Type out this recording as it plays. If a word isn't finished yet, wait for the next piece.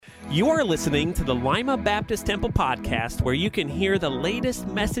You are listening to the Lima Baptist Temple podcast, where you can hear the latest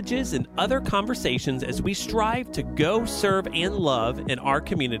messages and other conversations as we strive to go, serve, and love in our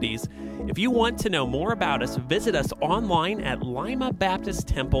communities. If you want to know more about us, visit us online at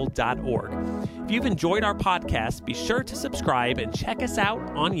limabaptisttemple.org. If you've enjoyed our podcast, be sure to subscribe and check us out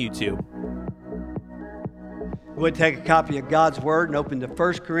on YouTube. We'll take a copy of God's Word and open to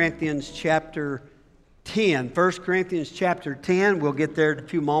 1 Corinthians chapter 10. 1 Corinthians chapter 10. We'll get there in a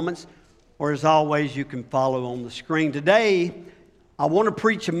few moments, or as always, you can follow on the screen. Today, I want to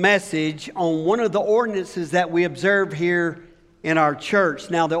preach a message on one of the ordinances that we observe here in our church.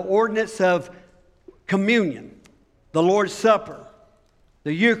 Now, the ordinance of communion, the Lord's Supper,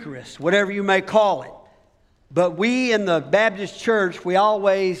 the Eucharist, whatever you may call it. But we in the Baptist church, we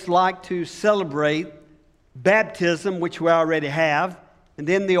always like to celebrate baptism, which we already have, and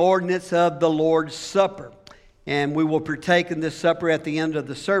then the ordinance of the Lord's Supper. And we will partake in this supper at the end of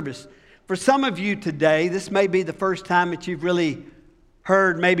the service. For some of you today, this may be the first time that you've really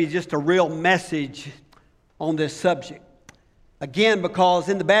heard maybe just a real message on this subject. Again, because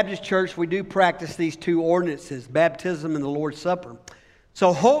in the Baptist church, we do practice these two ordinances, baptism and the Lord's Supper.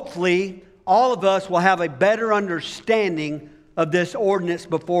 So hopefully, all of us will have a better understanding of this ordinance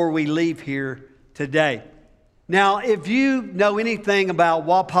before we leave here today. Now, if you know anything about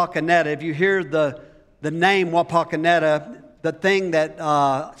Wapakoneta, if you hear the name Wapakoneta, the thing that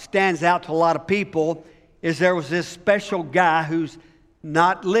stands out to a lot of people is there was this special guy who's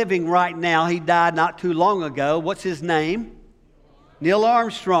not living right now. He died not too long ago. What's his name? Neil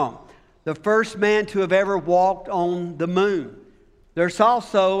Armstrong, the first man to have ever walked on the moon. There's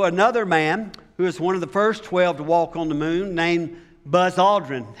also another man who is one of the first 12 to walk on the moon named Buzz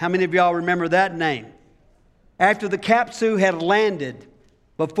Aldrin. How many of y'all remember that name? After the capsule had landed,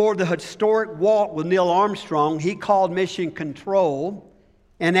 before the historic walk with Neil Armstrong, he called Mission Control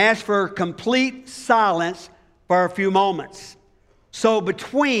and asked for complete silence for a few moments. So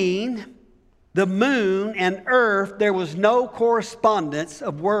between the moon and Earth, there was no correspondence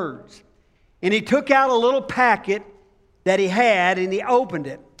of words. And he took out a little packet that he had, and he opened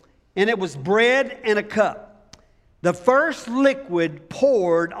it. And it was bread and a cup. The first liquid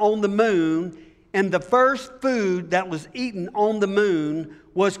poured on the moon, and the first food that was eaten on the moon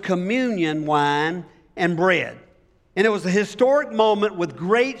was communion wine and bread. And it was a historic moment with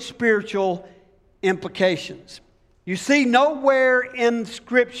great spiritual implications. You see, nowhere in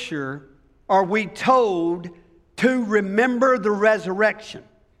Scripture are we told to remember the resurrection,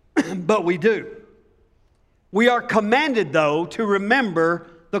 but we do. We are commanded, though, to remember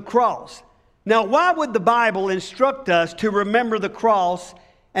the cross. Now, why would the Bible instruct us to remember the cross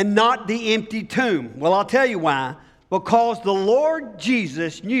and not the empty tomb? Well, I'll tell you why. Because the Lord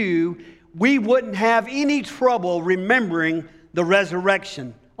Jesus knew we wouldn't have any trouble remembering the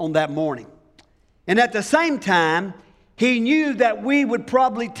resurrection on that morning. And at the same time, He knew that we would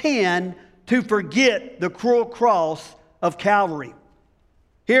probably tend to forget the cruel cross of Calvary.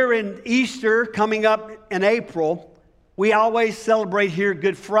 Here in Easter, coming up in April, we always celebrate here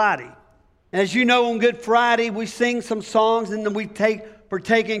Good Friday. As you know, on Good Friday, we sing some songs and then we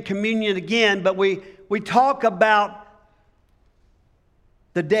partake in communion again, but we talk about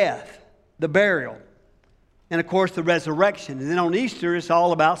the death, the burial, and of course the resurrection. And then on Easter, it's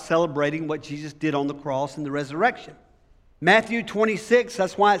all about celebrating what Jesus did on the cross and the resurrection. Matthew 26,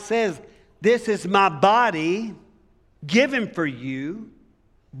 that's why it says, "This is my body given for you,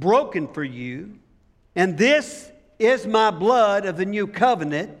 broken for you, and this is my blood of the new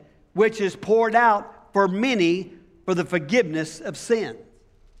covenant, which is poured out for many for the forgiveness of sin."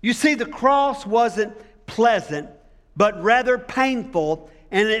 You see, the cross wasn't pleasant, but rather painful,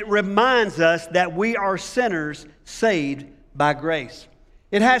 and it reminds us that we are sinners saved by grace.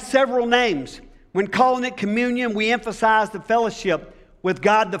 It has several names. When calling it communion, we emphasize the fellowship with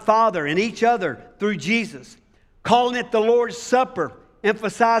God the Father and each other through Jesus. Calling it the Lord's Supper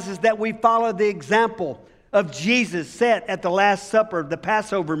emphasizes that we follow the example of Jesus set at the Last Supper, the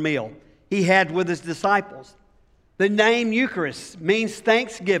Passover meal He had with His disciples. The name Eucharist means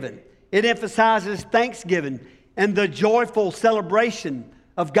thanksgiving. It emphasizes thanksgiving and the joyful celebration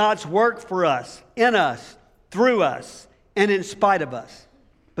of God's work for us, in us, through us, and in spite of us.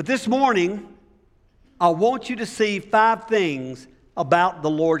 But this morning, I want you to see 5 things about the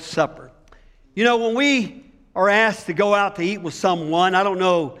Lord's Supper. You know, when we are asked to go out to eat with someone, I don't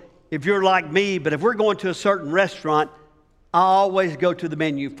know if you're like me, but if we're going to a certain restaurant, I always go to the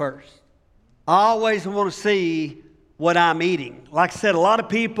menu first. I always want to see what I'm eating. Like I said, a lot of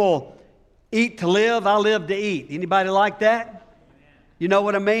people eat to live. I live to eat. Anybody like that? You know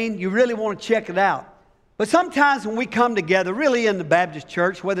what I mean? You really want to check it out. But sometimes when we come together, really in the Baptist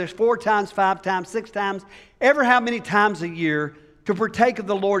church, whether it's 4 times, 5 times, 6 times, ever how many times a year to partake of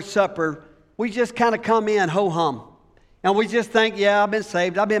the Lord's Supper, we just kind of come in ho-hum. And we just think, yeah, I've been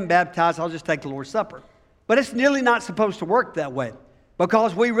saved, I've been baptized, I'll just take the Lord's Supper. But it's nearly not supposed to work that way,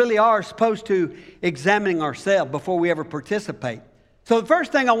 because we really are supposed to examine ourselves before we ever participate. So the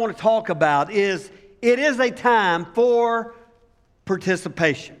first thing I want to talk about is it is a time for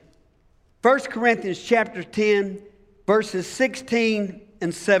participation. 1 Corinthians chapter 10, verses 16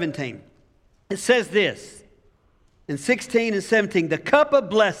 and 17. It says this, in 16 and 17, the cup of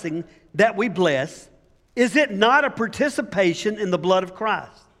blessing that we bless, is it not a participation in the blood of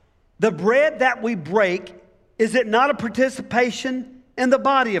Christ? The bread that we break, is it not a participation in the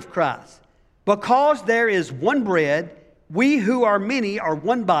body of Christ? Because there is one bread, we who are many are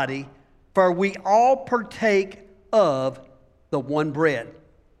one body, for we all partake of the one bread.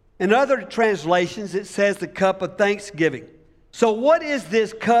 In other translations, it says the cup of thanksgiving. So what is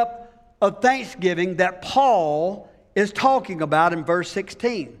this cup of thanksgiving that Paul is talking about in verse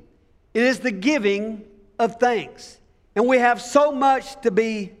 16? It is the giving of thanks. And we have so much to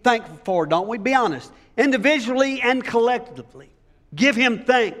be thankful for, don't we? Be honest. Individually and collectively. Give Him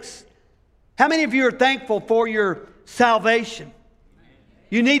thanks. How many of you are thankful for your salvation?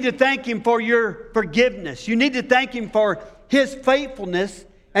 You need to thank Him for your forgiveness. You need to thank Him for His faithfulness.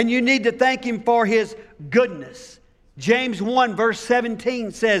 And you need to thank Him for His goodness. James 1 verse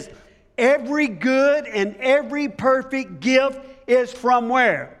 17 says, every good and every perfect gift is from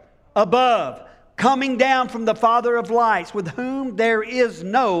where? Above, coming down from the Father of lights, with whom there is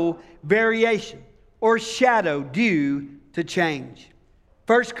no variation or shadow due to change.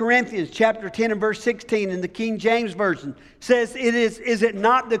 1 Corinthians chapter 10 and verse 16 in the King James Version says, is it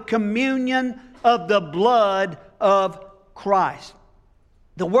not the communion of the blood of Christ?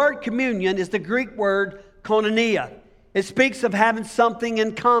 The word communion is the Greek word koinonia. It speaks of having something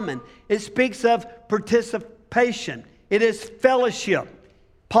in common. It speaks of participation. It is fellowship.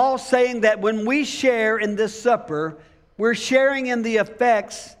 Paul's saying that when we share in this supper, we're sharing in the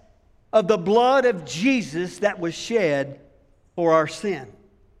effects of the blood of Jesus that was shed for our sin.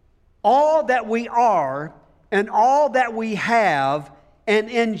 All that we are and all that we have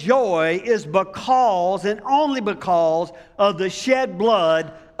and enjoy is because and only because of the shed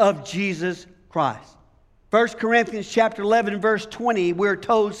blood of Jesus Christ. 1 Corinthians chapter 11 and verse 20, we're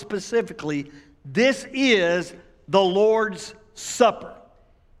told specifically, this is the Lord's Supper.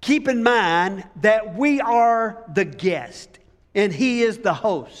 Keep in mind that we are the guest and He is the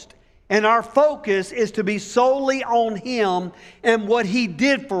host. And our focus is to be solely on Him and what He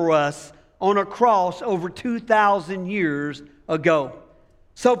did for us on a cross over 2,000 years ago.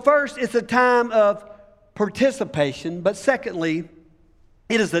 So first, it's a time of participation, but secondly,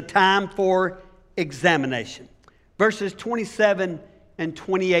 it is a time for examination. Verses 27 and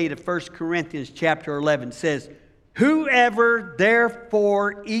 28 of 1 Corinthians chapter 11 says, whoever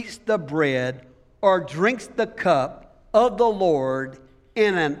therefore eats the bread or drinks the cup of the Lord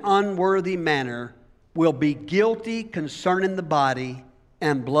in an unworthy manner will be guilty concerning the body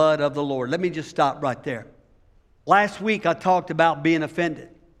and blood of the Lord. Let me just stop right there. Last week I talked about being offended.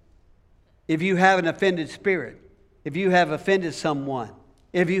 If you have an offended spirit, if you have offended someone,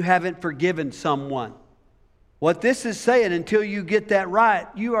 if you haven't forgiven someone, what this is saying, until you get that right,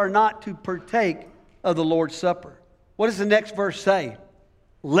 you are not to partake of the Lord's Supper. What does the next verse say?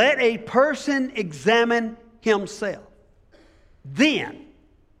 Let a person examine himself, then,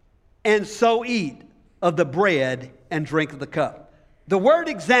 and so eat of the bread and drink of the cup. The word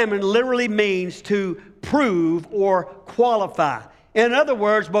examine literally means to prove or qualify. In other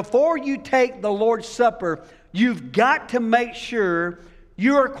words, before you take the Lord's Supper, you've got to make sure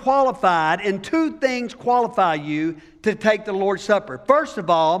you are qualified, and two things qualify you to take the Lord's Supper. First of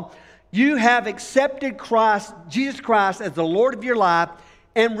all, you have accepted Christ, Jesus Christ, as the Lord of your life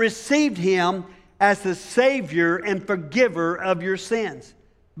and received Him as the Savior and forgiver of your sins.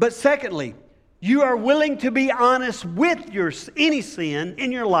 But secondly, you are willing to be honest with any sin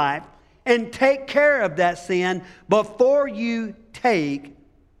in your life and take care of that sin before you take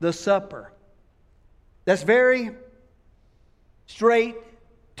the supper. That's very straight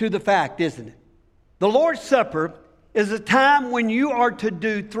to the fact, isn't it? The Lord's Supper is a time when you are to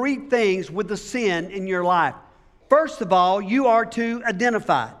do three things with the sin in your life. First of all, you are to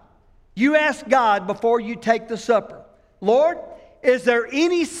identify it. You ask God before you take the supper, Lord, is there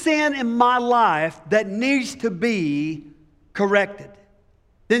any sin in my life that needs to be corrected?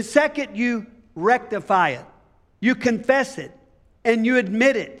 Then second, you rectify it. You confess it and you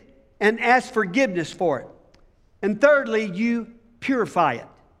admit it and ask forgiveness for it. And thirdly, you purify it.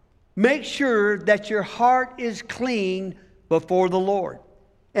 Make sure that your heart is clean before the Lord.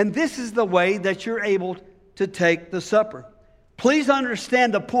 And this is the way that you're able to take the supper. Please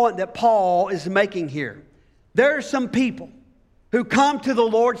understand the point that Paul is making here. There are some people who come to the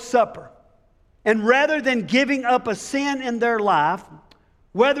Lord's Supper, and rather than giving up a sin in their life,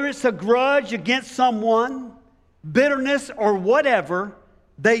 whether it's a grudge against someone, bitterness, or whatever,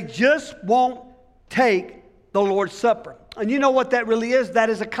 they just won't take the Lord's Supper. And you know what that really is? That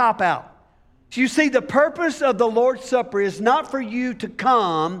is a cop-out. You see, the purpose of the Lord's Supper is not for you to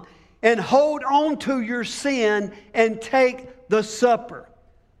come and hold on to your sin and take the supper.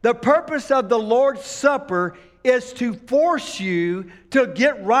 The purpose of the Lord's Supper is to force you to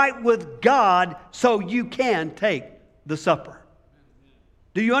get right with God so you can take the supper.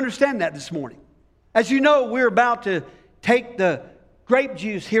 Do you understand that this morning? As you know, we're about to take the grape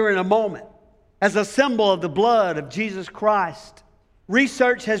juice here in a moment as a symbol of the blood of Jesus Christ.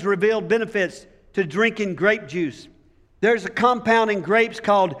 Research has revealed benefits to drinking grape juice. There's a compound in grapes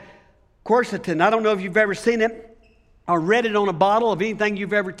called quercetin. I don't know if you've ever seen it or read it on a bottle of anything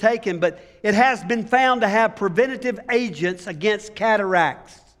you've ever taken, but it has been found to have preventative agents against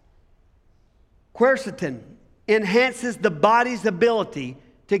cataracts. Quercetin enhances the body's ability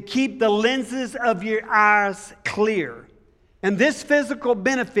to keep the lenses of your eyes clear. And this physical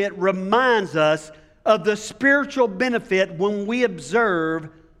benefit reminds us of the spiritual benefit when we observe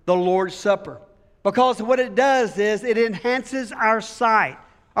the Lord's Supper. Because what it does is it enhances our sight,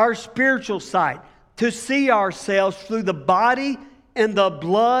 our spiritual sight, to see ourselves through the body and the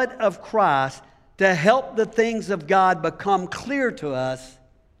blood of Christ, to help the things of God become clear to us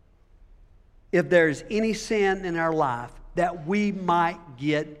if there's any sin in our life, that we might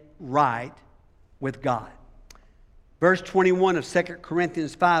get right with God. Verse 21 of 2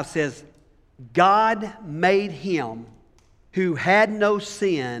 Corinthians 5 says, God made him who had no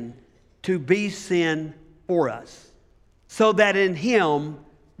sin to be sin for us, so that in him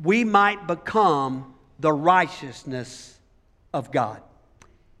we might become the righteousness of God.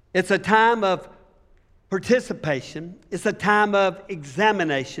 It's a time of participation. It's a time of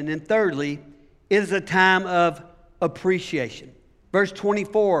examination. And thirdly, it is a time of appreciation. Verse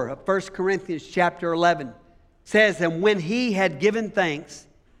 24 of 1 Corinthians chapter 11 says, and when he had given thanks,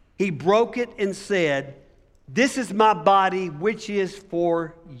 he broke it and said, this is my body which is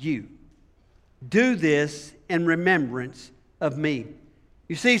for you. Do this in remembrance of me.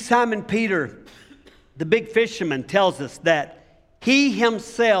 You see, Simon Peter, the big fisherman, tells us that he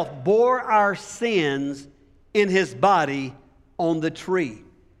himself bore our sins in his body on the tree.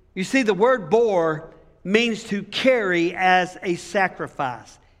 You see, the word bore means to carry as a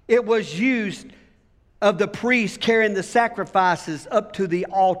sacrifice. It was used of the priest carrying the sacrifices up to the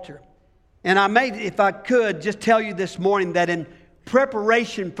altar. And I may, if I could, just tell you this morning that in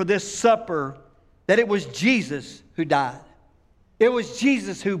preparation for this supper, that it was Jesus who died. It was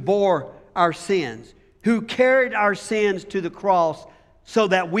Jesus who bore our sins, who carried our sins to the cross so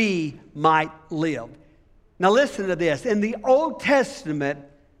that we might live. Now listen to this. In the Old Testament,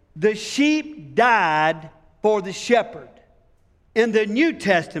 the sheep died for the shepherd. In the New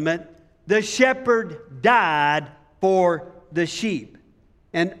Testament, the shepherd died for the sheep.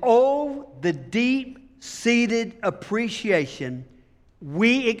 And oh, the deep-seated appreciation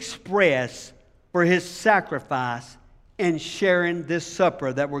we express for his sacrifice in sharing this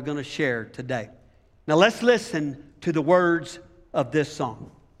supper that we're going to share today. Now let's listen to the words of this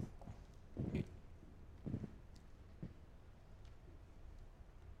song.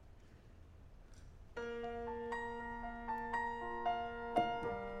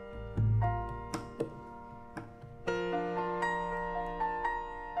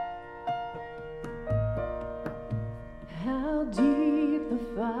 How deep the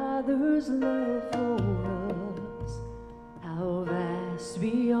Father's love for us, how vast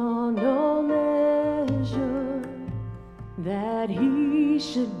beyond all measure, that he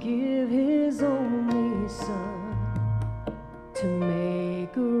should give his only Son to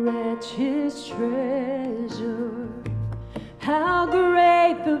make a wretch his treasure. How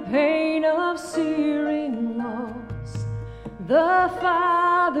great the pain of searing loss, the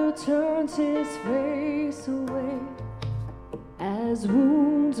Father turns his face away, as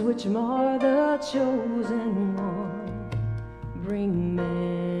wounds which mar the chosen one bring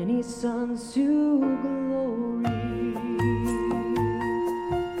many sons to glory.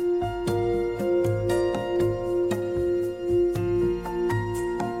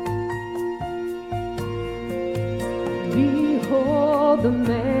 Behold the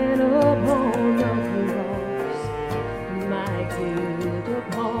man upon the cross, my guilt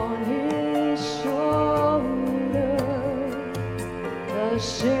upon his shoulder, the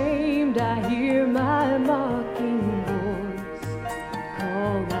shame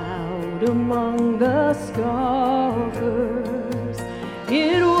among the scoffers.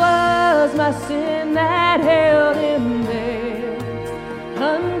 It was my sin that held him there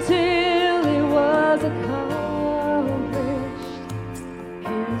until it was accomplished.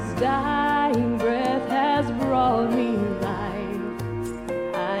 His dying breath has brought me life.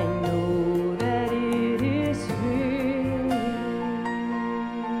 I know that it is finished.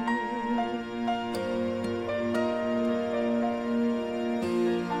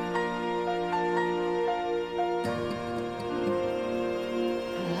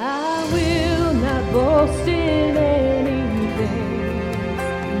 I will not boast in anything,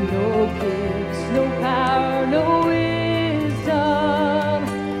 no gifts, no power, no wisdom,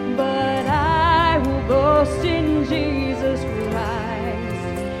 but I will boast in Jesus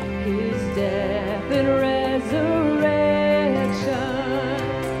Christ, His death and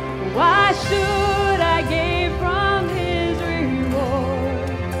resurrection. Why should I gain from His reward?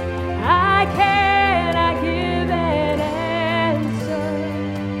 I cannot give an answer.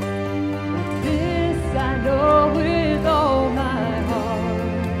 This I know with all my heart.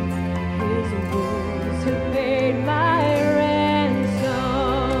 His wounds have paid my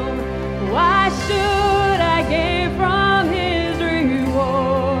ransom. Why should I gain from His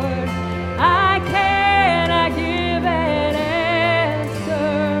reward? I cannot give an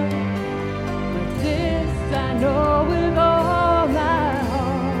answer. But this I know with all my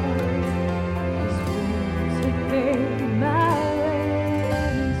heart. His wounds have paid my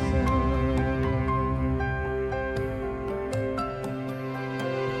ransom.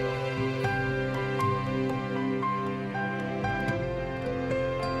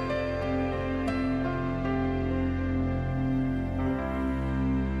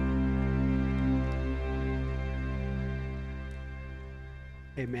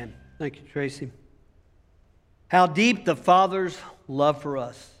 Amen. Thank you, Tracy. How deep the Father's love for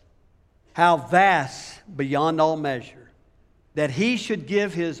us. How vast beyond all measure that He should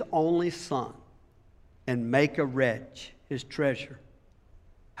give His only Son and make a wretch His treasure.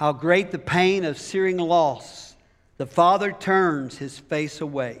 How great the pain of searing loss. The Father turns His face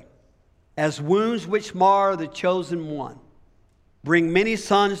away. As wounds which mar the chosen one bring many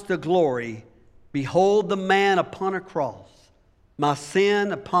sons to glory, behold the man upon a cross, my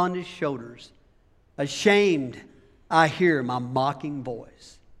sin upon His shoulders. Ashamed, I hear my mocking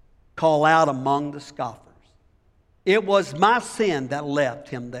voice call out among the scoffers. It was my sin that left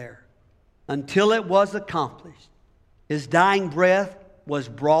Him there until it was accomplished. His dying breath has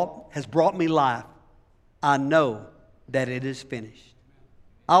brought me life. I know that it is finished.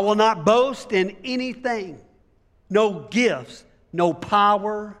 I will not boast in anything, no gifts, no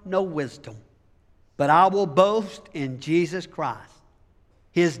power, no wisdom, but I will boast in Jesus Christ,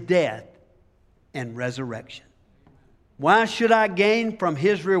 His death and resurrection. Why should I gain from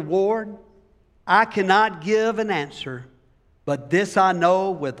His reward? I cannot give an answer, but this I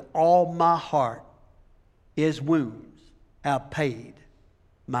know with all my heart. His wounds have paid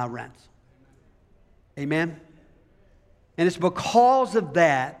my ransom. Amen? And it's because of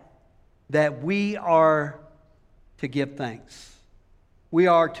that that we are to give thanks. We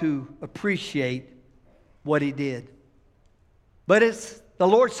are to appreciate what He did. But the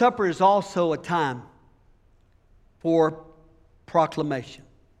Lord's Supper is also a time for proclamation.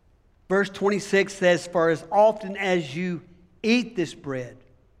 Verse 26 says, "For as often as you eat this bread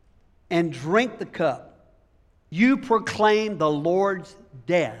and drink the cup, you proclaim the Lord's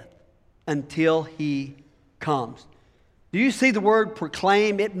death until He comes." Do you see the word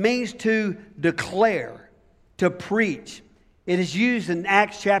proclaim? It means to declare, to preach. It is used in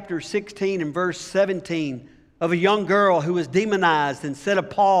Acts chapter 16 and verse 17 of a young girl who was demonized, and instead of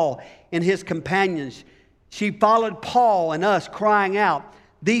Paul and his companions, she followed Paul and us, crying out,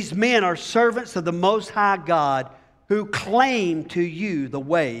 "These men are servants of the Most High God who claim to you the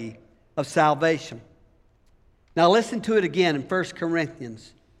way of salvation." Now listen to it again in 1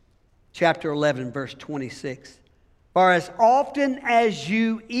 Corinthians chapter 11, verse 26. "For as often as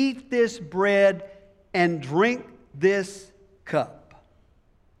you eat this bread and drink this cup,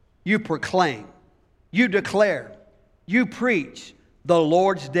 you proclaim, you declare, you preach the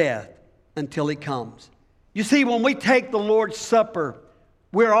Lord's death until He comes." You see, when we take the Lord's Supper,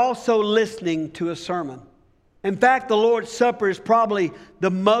 we're also listening to a sermon. In fact, the Lord's Supper is probably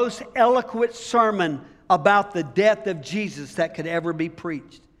the most eloquent sermon about the death of Jesus that could ever be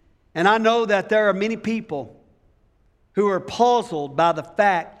preached. And I know that there are many people who are puzzled by the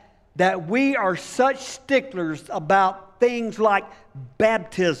fact that we are such sticklers about things like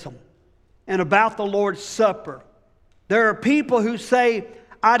baptism and about the Lord's Supper. There are people who say,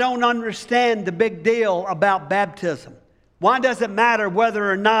 "I don't understand the big deal about baptism. Why does it matter whether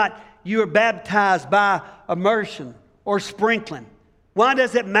or not you are baptized by immersion or sprinkling? Why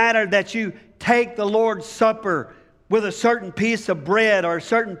does it matter that you take the Lord's Supper with a certain piece of bread or a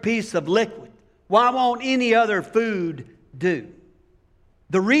certain piece of liquid? Why won't any other food do?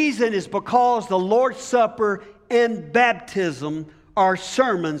 The reason is because the Lord's Supper and baptism are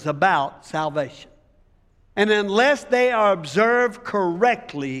sermons about salvation. And unless they are observed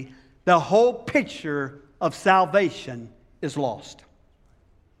correctly, the whole picture of salvation is lost.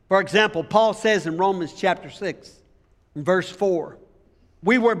 For example, Paul says in Romans chapter 6, verse 4,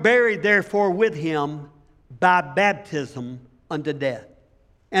 "We were buried therefore with him by baptism unto death,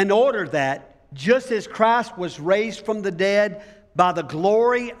 in order that, just as Christ was raised from the dead by the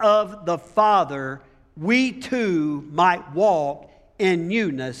glory of the Father, we too might walk in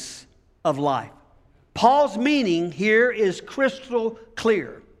newness of life." Paul's meaning here is crystal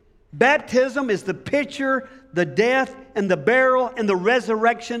clear. Baptism is the picture, the death and the burial and the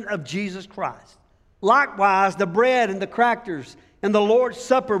resurrection of Jesus Christ. Likewise, the bread and the crackers and the Lord's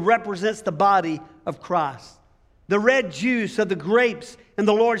Supper represents the body of Christ. The red juice of the grapes and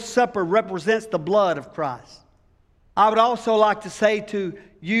the Lord's Supper represents the blood of Christ. I would also like to say to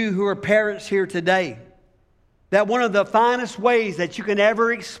you who are parents here today that one of the finest ways that you can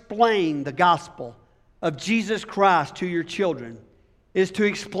ever explain the gospel of Jesus Christ to your children is to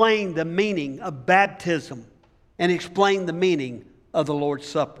explain the meaning of baptism and explain the meaning of the Lord's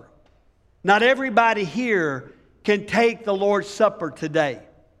Supper. Not everybody here can take the Lord's Supper today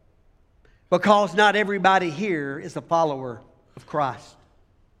because not everybody here is a follower of Christ.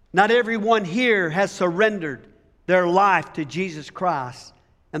 Not everyone here has surrendered their life to Jesus Christ,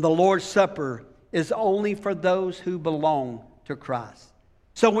 and the Lord's Supper is only for those who belong to Christ.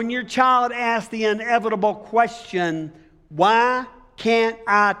 So when your child asks the inevitable question, "Why can't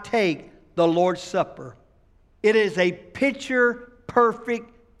I take the Lord's Supper?" it is a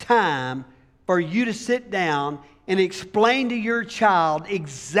picture-perfect time for you to sit down and explain to your child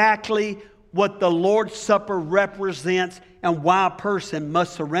exactly what the Lord's Supper represents and why a person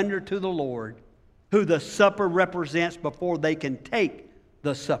must surrender to the Lord, who the supper represents, before they can take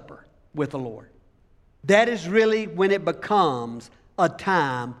the supper with the Lord. That is really when it becomes a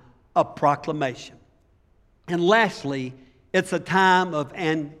time of proclamation. And lastly, it's a time of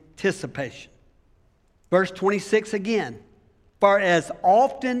anticipation. Verse 26 again. "For as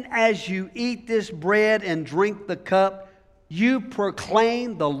often as you eat this bread and drink the cup, you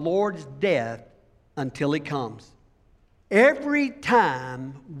proclaim the Lord's death until He comes." Every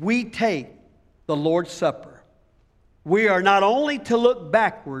time we take the Lord's Supper, we are not only to look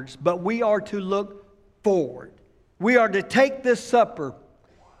backwards, but we are to look forward. We are to take this supper,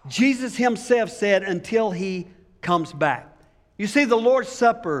 Jesus Himself said, until He comes back. You see, the Lord's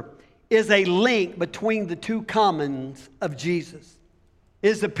Supper is a link between the two comings of Jesus. It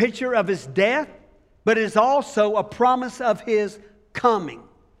is a picture of His death, but it is also a promise of His coming.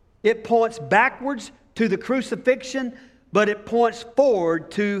 It points backwards to the crucifixion, but it points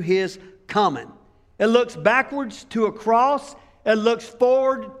forward to His coming. It looks backwards to a cross. It looks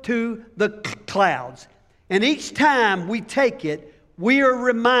forward to the clouds. And each time we take it, we are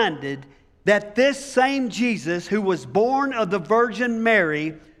reminded that this same Jesus, who was born of the Virgin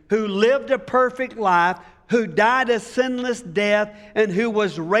Mary, who lived a perfect life, who died a sinless death, and who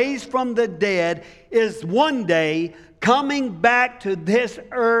was raised from the dead, is one day coming back to this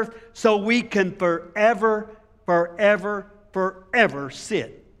earth so we can forever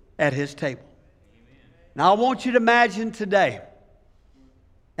sit at His table. Now I want you to imagine today,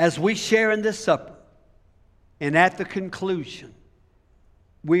 as we share in this supper, and at the conclusion,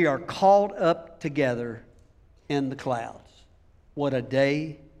 we are caught up together in the clouds. What a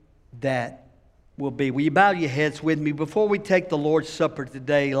day that will be. Will you bow your heads with me before we take the Lord's Supper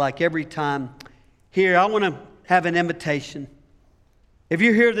today? Like every time here, I want to have an invitation. If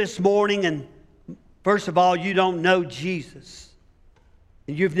you're here this morning and first of all, you don't know Jesus,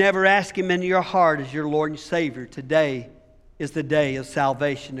 and you've never asked Him into your heart as your Lord and Savior, today is the day of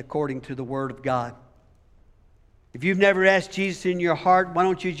salvation according to the Word of God. If you've never asked Jesus in your heart, why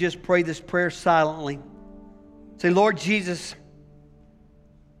don't you just pray this prayer silently? Say, "Lord Jesus,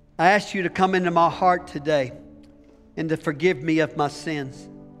 I ask you to come into my heart today and to forgive me of my sins.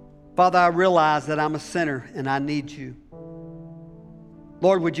 Father, I realize that I'm a sinner and I need you.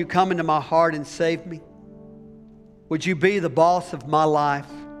 Lord, would you come into my heart and save me? Would you be the boss of my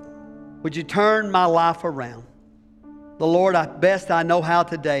life? Would you turn my life around? The Lord, best I know how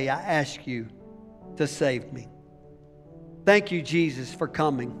today, I ask you to save me. Thank you, Jesus, for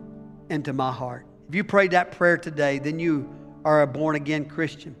coming into my heart." If you prayed that prayer today, then you are a born-again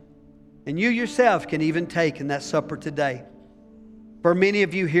Christian. And you yourself can even take in that supper today. For many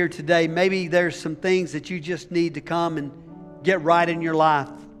of you here today, maybe there's some things that you just need to come and get right in your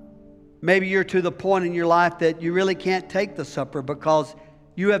life. Maybe you're to the point in your life that you really can't take the supper because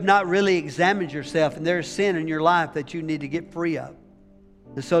you have not really examined yourself and there's sin in your life that you need to get free of.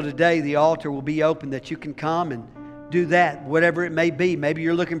 And so today the altar will be open that you can come and do that, whatever it may be. Maybe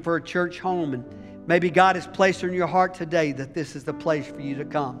you're looking for a church home and maybe God has placed in your heart today that this is the place for you to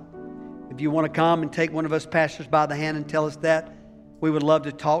come. If you want to come and take one of us pastors by the hand and tell us that, we would love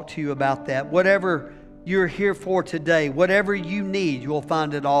to talk to you about that. Whatever you're here for today, whatever you need, you'll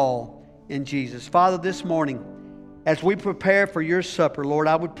find it all in Jesus. Father, this morning, as we prepare for your supper, Lord,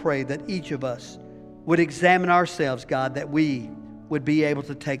 I would pray that each of us would examine ourselves, God, that we would be able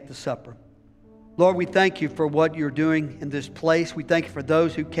to take the supper. Lord, we thank you for what you're doing in this place. We thank you for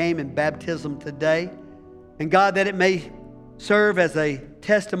those who came in baptism today. And God, that it may serve as a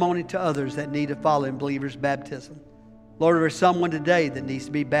testimony to others that need to follow in believers' baptism. Lord, if there's someone today that needs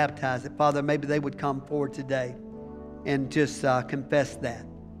to be baptized, that Father, maybe they would come forward today and just confess that.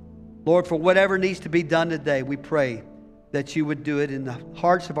 Lord, for whatever needs to be done today, we pray that you would do it in the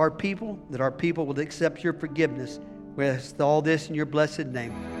hearts of our people, that our people would accept your forgiveness. We ask all this in your blessed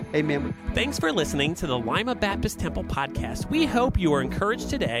name. Amen. Thanks for listening to the Lima Baptist Temple podcast. We hope you are encouraged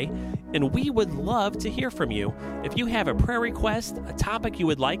today, and we would love to hear from you. If you have a prayer request, a topic you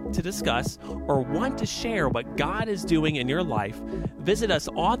would like to discuss, or want to share what God is doing in your life, visit us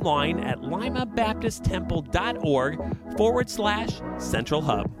online at limabaptisttemple.org/Central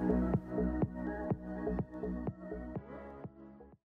Hub.